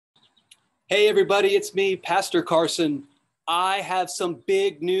Hey everybody, it's me, Pastor Carson. I have some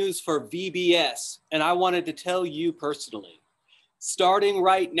big news for VBS, and I wanted to tell you personally. Starting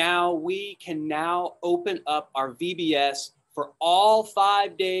right now, we can now open up our VBS for all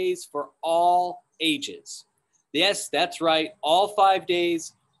 5 days for all ages. Yes, that's right, all 5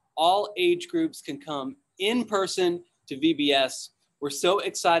 days, all age groups can come in person to VBS. We're so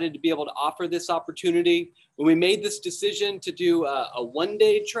excited to be able to offer this opportunity. When we made this decision to do a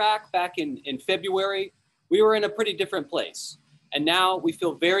one-day track back in February, we were in a pretty different place. And now we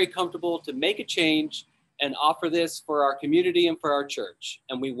feel very comfortable to make a change and offer this for our community and for our church.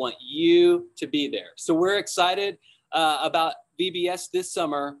 And we want you to be there. So we're excited about VBS this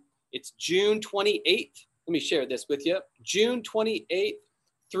summer. It's June 28th. Let me share this with you. June 28th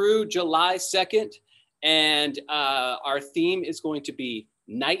through July 2nd. And our theme is going to be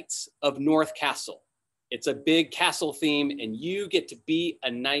Knights of North Castle. It's a big castle theme, and you get to be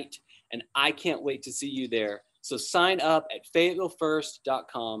a knight, and I can't wait to see you there. So sign up at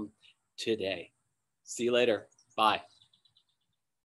fayettevillefirst.com today. See you later. Bye.